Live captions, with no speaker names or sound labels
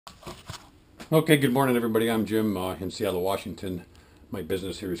Okay, good morning, everybody. I'm Jim in Seattle, Washington. My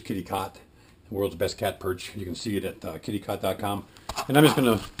business here is Kitty Cot, the world's best cat perch. You can see it at kittycot.com. And I'm just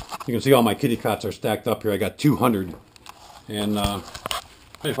going to, you can see all my kitty cots are stacked up here. I got 200. And I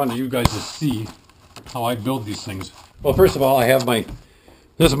just wanted you guys to see how I build these things. Well, first of all, I have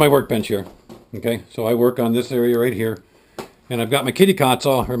this is my workbench here. Okay, so I work on this area right here. And I've got my kitty cots,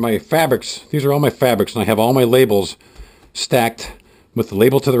 or my fabrics. These are all my fabrics, and I have all my labels stacked with the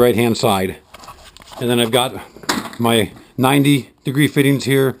label to the right-hand side. And then I've got my 90-degree fittings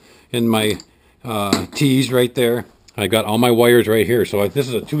here and my T's right there. I got all my wires right here. So this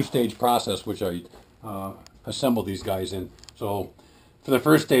is a two-stage process which I assemble these guys in. So for the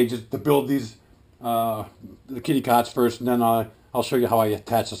first stage is to build these the kitty cots first, and then I'll show you how I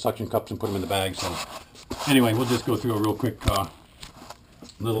attach the suction cups and put them in the bag. So anyway, we'll just go through a real quick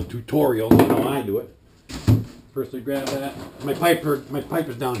little tutorial on how I do it. First I grab that. My pipe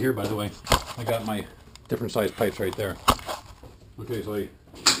is down here, by the way. I got my different size pipes right there. Okay, so I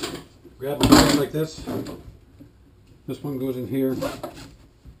grab my pipe like this. This one goes in here.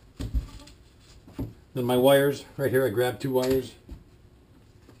 Then my wires, right here, I grab two wires.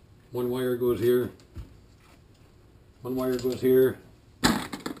 One wire goes here. One wire goes here.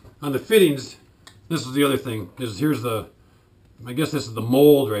 On the fittings, this is the other thing, here's the, I guess this is the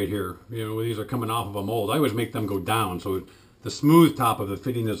mold right here. You know, these are coming off of a mold. I always make them go down, so the smooth top of the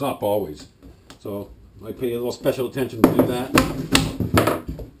fitting is up always. So I pay a little special attention to do that.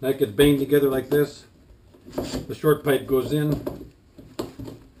 That gets banged together like this. The short pipe goes in.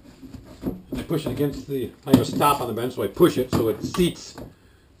 I push it against I have a stop on the bench, so I push it so it seats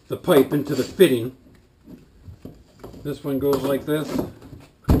the pipe into the fitting. This one goes like this.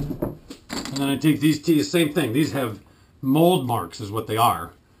 And then I take these T's, same thing. These have mold marks is what they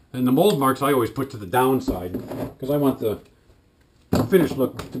are. And the mold marks I always put to the downside because I want the finished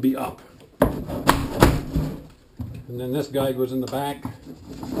look to be up. And then this guy goes in the back.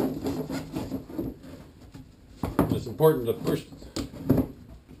 And it's important to push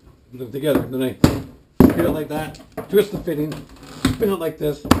them together. Then I get it like that, twist the fitting, spin it like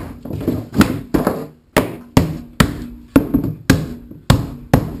this.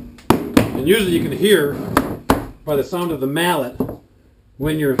 And usually you can hear by the sound of the mallet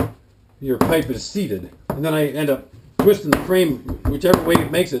when your pipe is seated. And then I end up twisting the frame whichever way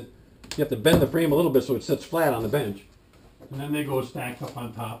it makes it. You have to bend the frame a little bit so it sits flat on the bench. And then they go stacked up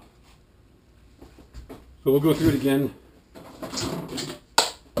on top. So we'll go through it again.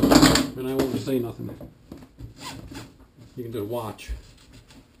 And I won't say nothing. You can just watch.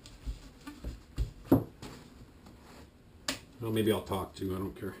 Well, maybe I'll talk too, I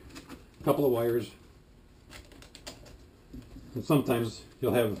don't care. A couple of wires. And sometimes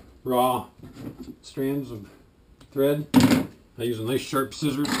you'll have raw strands of thread. I use a nice sharp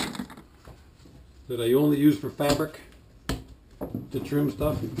scissors that I only use for fabric to trim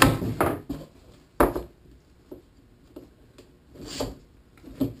stuff.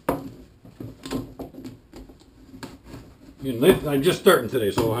 I'm just starting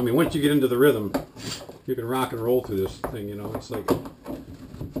today, so I mean, once you get into the rhythm, you can rock and roll through this thing. You know, it's like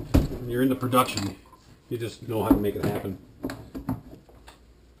when you're into production, you just know how to make it happen.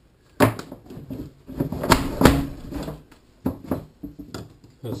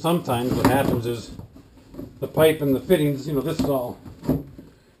 And sometimes what happens is the pipe and the fittings, you know, this is all,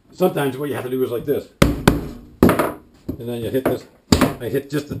 sometimes what you have to do is like this. And then you hit this, I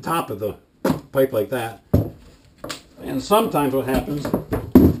hit just the top of the pipe like that. And sometimes what happens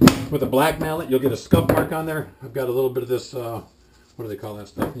with a black mallet, you'll get a scuff mark on there. I've got a little bit of this, what do they call that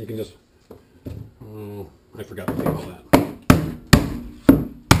stuff? You can just, oh, I forgot what they call that.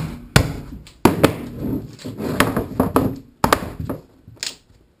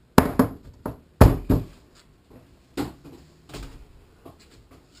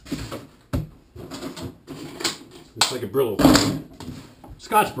 It's like a Brillo.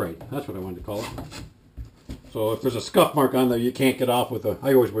 Scotch-Brite, that's what I wanted to call it. So if there's a scuff mark on there, you can't get off with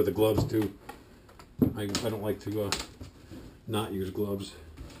I always wear the gloves too. I don't like to not use gloves.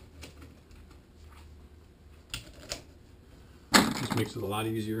 This makes it a lot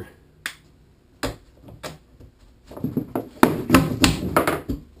easier.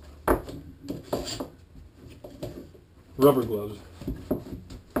 Rubber gloves.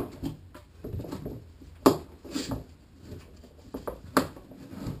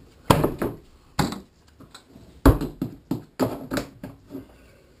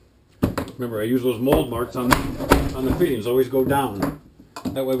 Remember, I use those mold marks on the fittings, always go down.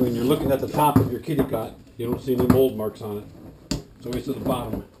 That way when you're looking at the top of your kitty cot, you don't see any mold marks on it. It's always to the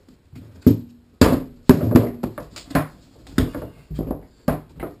bottom.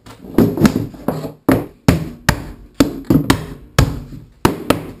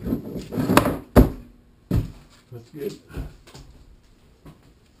 Good.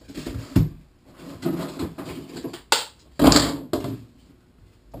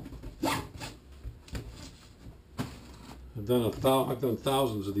 I've done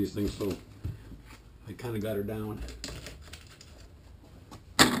thousands of these things, so I kind of got her down.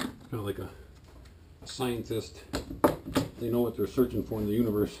 Kind of like a scientist. They know what they're searching for in the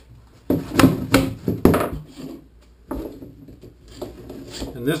universe.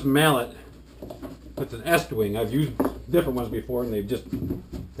 And this mallet, it's an est-wing. I've used different ones before, and they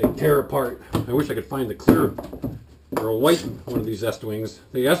tear apart. I wish I could find a clear or a white one of these est-wings.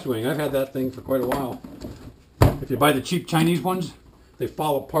 The est-wing, I've had that thing for quite a while. If you buy the cheap Chinese ones, they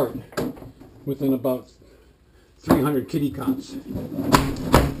fall apart within about 300 kitty cots.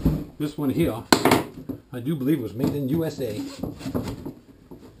 This one here, I do believe was made in USA.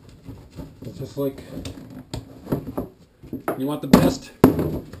 It's just like, you want the best,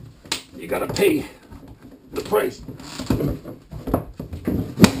 you gotta pay the price.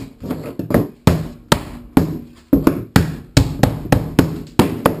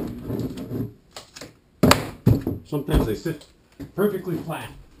 Sometimes they sit perfectly flat.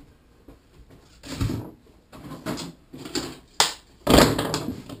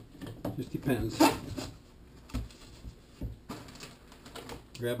 Just depends.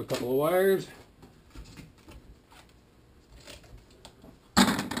 Grab a couple of wires.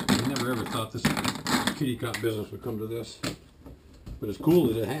 I never ever thought this kitty cot business would come to this, but it's cool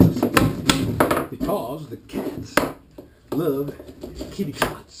that it has, because the cats love kitty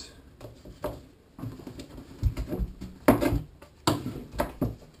cots.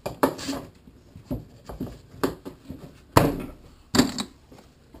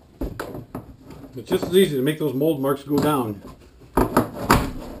 It's just as easy to make those mold marks go down.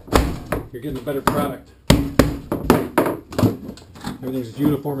 You're getting a better product. Everything's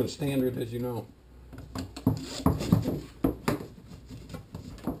uniform and standard, as you know.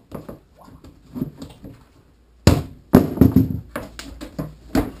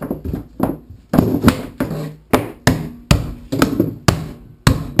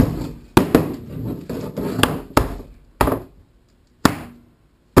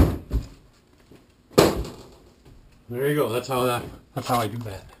 There you go. That's how I do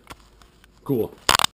that. Cool.